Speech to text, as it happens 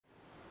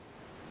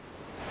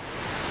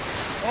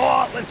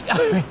Oh, let's go.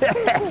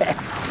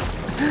 Yes.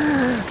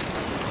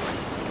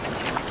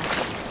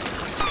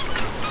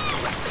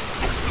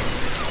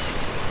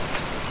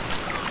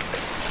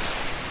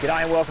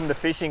 G'day and welcome to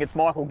Fishing. It's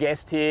Michael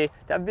Guest here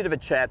to have a bit of a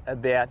chat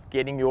about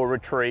getting your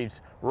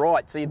retrieves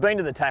right. So you've been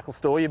to the tackle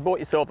store, you've bought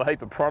yourself a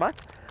heap of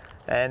product,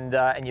 and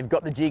you've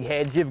got the jig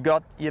heads, you've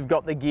got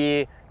the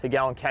gear to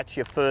go and catch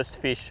your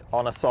first fish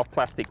on a soft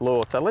plastic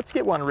lure. So let's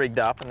get one rigged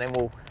up and then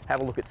we'll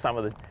have a look at some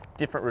of the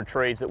different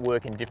retrieves that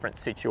work in different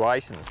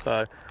situations.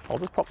 So I'll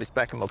just pop this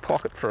back in my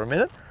pocket for a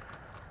minute.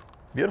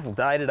 Beautiful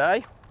day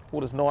today,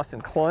 water's nice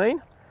and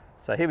clean.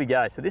 So here we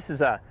go. So this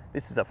is a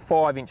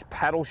 5-inch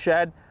paddle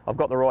shad. I've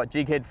got the right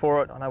jig head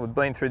for it. I know we've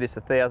been through this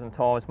 1,000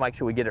 times. Make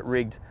sure we get it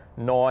rigged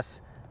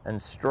nice and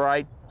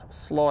straight. So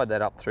slide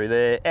that up through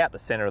there, out the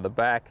center of the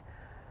back.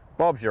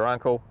 Bob's your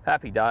uncle,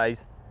 happy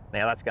days.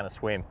 Now that's gonna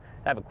swim.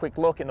 Have a quick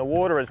look in the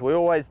water as we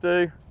always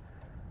do.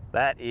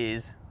 That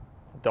is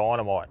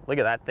dynamite. Look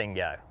at that thing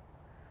go.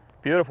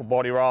 Beautiful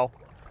body roll.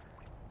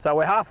 So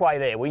we're halfway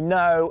there. We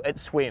know it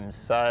swims,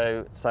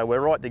 so we're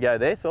right to go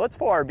there. So let's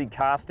fire a big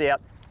cast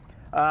out.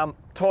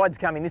 Tide's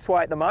coming this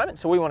way at the moment,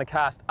 so we want to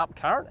cast up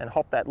current and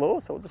hop that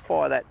lure. So we'll just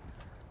fire that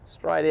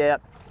straight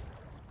out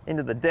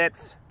into the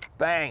depths.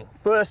 Bang!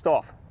 First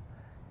off,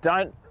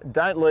 don't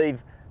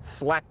leave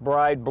slack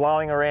braid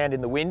blowing around in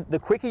the wind. The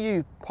quicker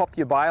you pop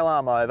your bail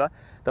arm over,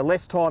 the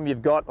less time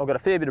you've got. I've got a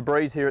fair bit of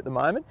breeze here at the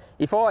moment.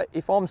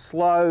 If I'm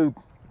slow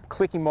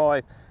clicking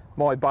my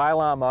bail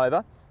arm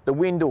over, the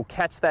wind will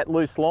catch that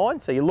loose line,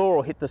 so your lure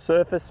will hit the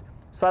surface.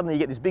 Suddenly you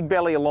get this big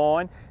belly of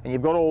line and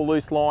you've got all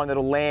loose line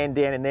that'll land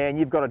down in there, and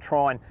you've got to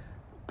try and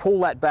pull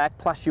that back,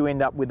 plus you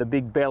end up with a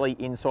big belly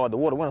inside the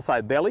water. When I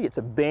say belly, it's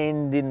a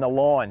bend in the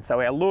line.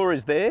 So our lure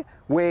is there,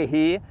 we're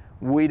here,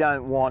 we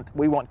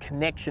want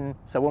connection,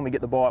 so when we get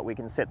the bite we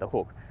can set the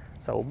hook.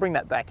 So we'll bring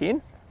that back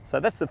in. So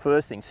that's the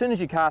first thing. As soon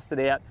as you cast it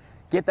out,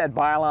 get that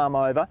bail arm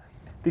over,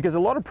 because a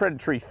lot of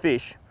predatory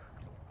fish,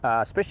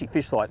 especially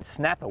fish like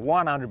snapper,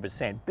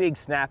 100%, big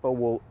snapper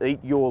will eat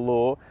your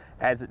lure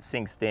as it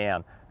sinks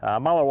down.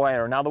 Mulloway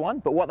are another one,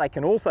 but what they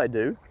can also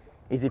do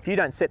is if you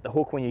don't set the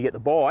hook when you get the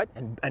bite,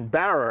 and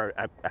barra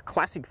are a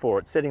classic for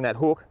it, setting that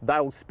hook,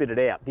 they'll spit it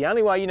out. The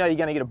only way you know you're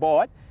going to get a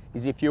bite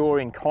is if you're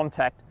in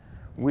contact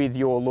with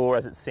your lure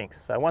as it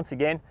sinks. So once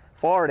again,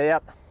 fire it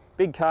out,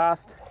 big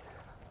cast,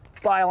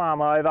 bail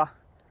arm over,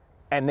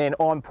 and then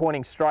I'm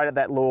pointing straight at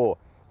that lure.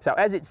 So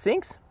as it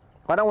sinks,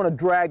 I don't want to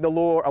drag the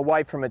lure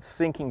away from its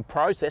sinking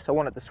process. I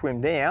want it to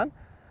swim down,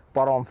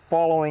 but I'm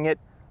following it,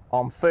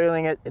 I'm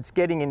feeling it, it's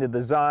getting into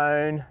the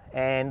zone,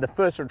 and the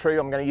first retrieve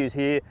I'm going to use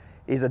here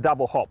is a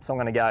double hop. So I'm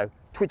going to go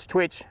twitch,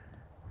 twitch,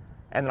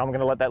 and then I'm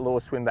going to let that lure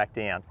swim back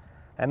down.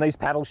 And these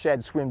paddle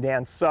shads swim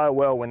down so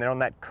well when they're on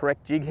that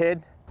correct jig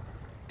head.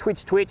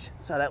 Twitch, twitch,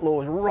 so that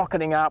lure's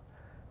rocketing up,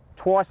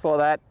 twice like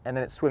that, and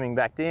then it's swimming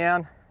back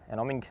down, and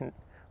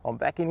I'm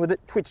back in with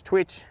it, twitch,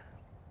 twitch,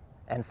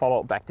 and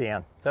follow it back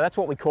down. So that's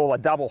what we call a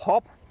double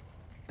hop,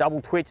 double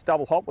twitch,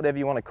 double hop, whatever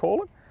you want to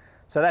call it.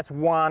 So that's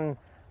one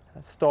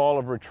style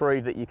of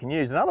retrieve that you can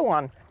use. Another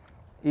one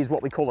is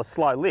what we call a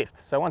slow lift.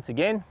 So once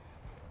again,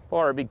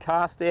 fire a big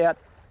cast out,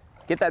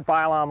 get that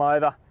bail arm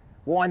over,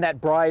 wind that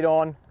braid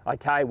on.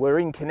 Okay, we're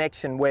in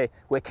connection, we're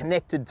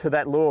connected to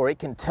that lure. It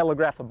can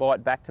telegraph a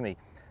bite back to me.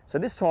 So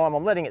this time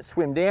I'm letting it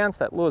swim down,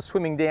 so that lure's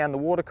swimming down the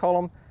water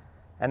column,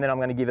 and then I'm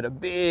going to give it a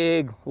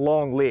big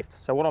long lift.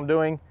 So what I'm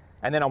doing,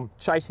 and then I'm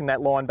chasing that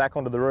line back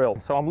onto the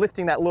reel. So I'm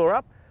lifting that lure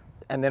up,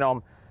 and then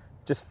I'm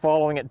just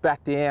following it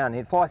back down.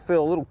 If I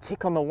feel a little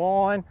tick on the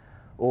line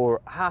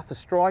or half a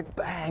strike,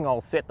 bang,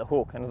 I'll set the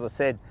hook. And as I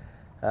said,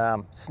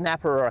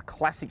 snapper are a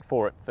classic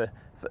for it, for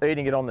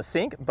eating it on the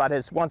sink, but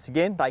once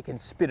again, they can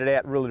spit it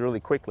out really,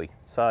 really quickly.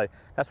 So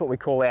that's what we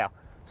call our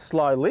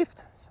slow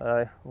lift.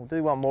 So we'll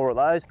do one more of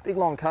those. Big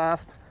long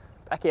cast,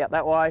 back out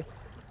that way,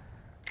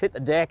 hit the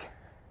deck,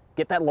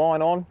 get that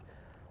line on.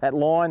 That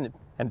line,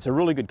 and it's a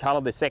really good colour,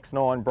 this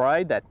X9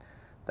 braid,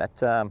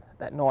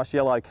 that nice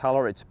yellow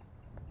colour. It's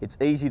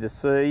easy to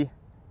see,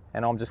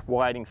 and I'm just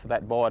waiting for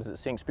that bite as it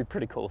sinks. It'd be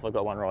pretty cool if I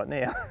got one right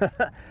now.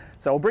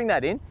 So I'll bring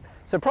that in.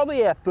 So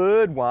probably our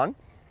third one,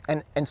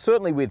 and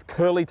certainly with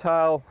curly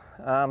tail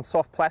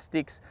soft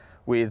plastics,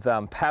 with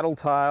paddle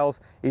tails,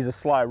 is a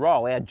slow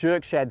roll. Our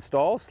jerk shad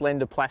style,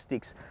 slender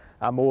plastics,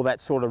 are more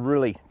that sort of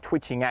really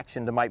twitching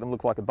action to make them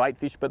look like a bait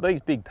fish, but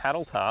these big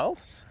paddle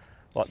tails,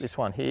 like this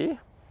one here,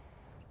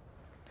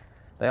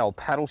 the old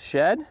paddle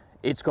shad,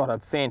 it's got a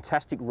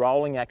fantastic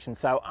rolling action,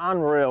 so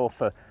unreal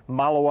for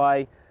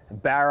mulloway,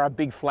 barra,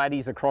 big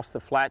flatties across the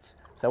flats.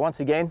 So once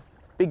again,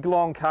 big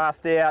long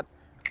cast out,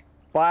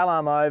 bail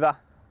arm over,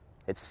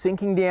 it's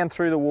sinking down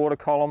through the water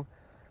column,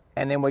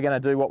 and then we're going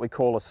to do what we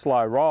call a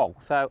slow roll.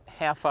 So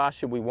how fast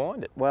should we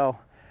wind it?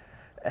 Well,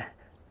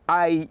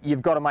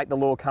 you've got to make the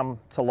lure come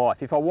to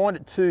life. If I wind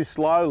it too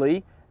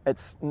slowly,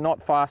 it's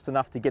not fast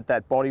enough to get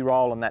that body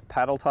roll and that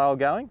paddle tail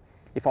going.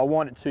 If I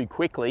wind it too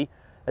quickly,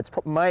 it's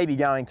maybe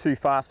going too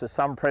fast for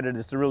some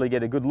predators to really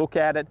get a good look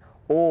at it,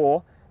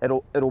 or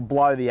it'll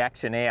blow the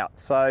action out.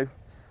 So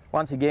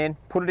Once again,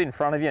 put it in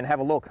front of you and have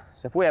a look.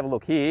 So if we have a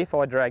look here, if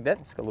I drag that,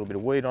 it's got a little bit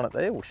of weed on it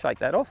there, we'll shake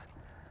that off.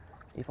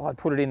 If I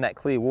put it in that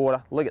clear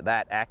water, look at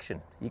that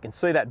action. You can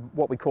see that,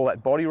 what we call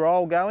that body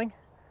roll going,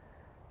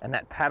 and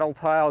that paddle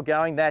tail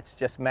going. That's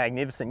just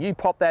magnificent. You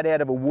pop that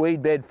out of a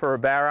weed bed for a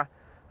barra,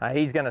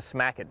 he's going to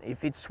smack it.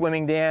 If it's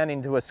swimming down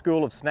into a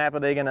school of snapper,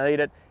 they're going to eat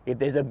it. If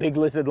there's a big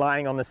lizard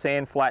laying on the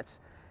sand flats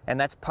and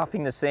that's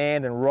puffing the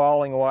sand and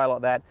rolling away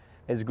like that,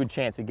 there's a good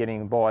chance of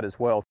getting a bite as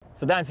well.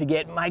 So don't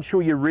forget, make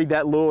sure you rig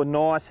that lure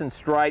nice and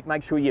straight.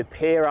 Make sure you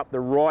pair up the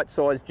right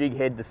size jig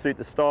head to suit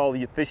the style of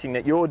your fishing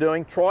that you're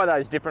doing. Try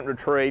those different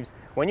retrieves.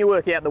 When you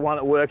work out the one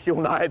that works,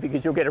 you'll know,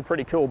 because you'll get a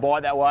pretty cool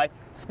bite that way.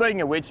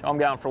 Speaking of which, I'm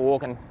going for a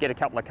walk and get a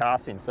couple of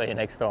casts in. See you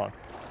next time.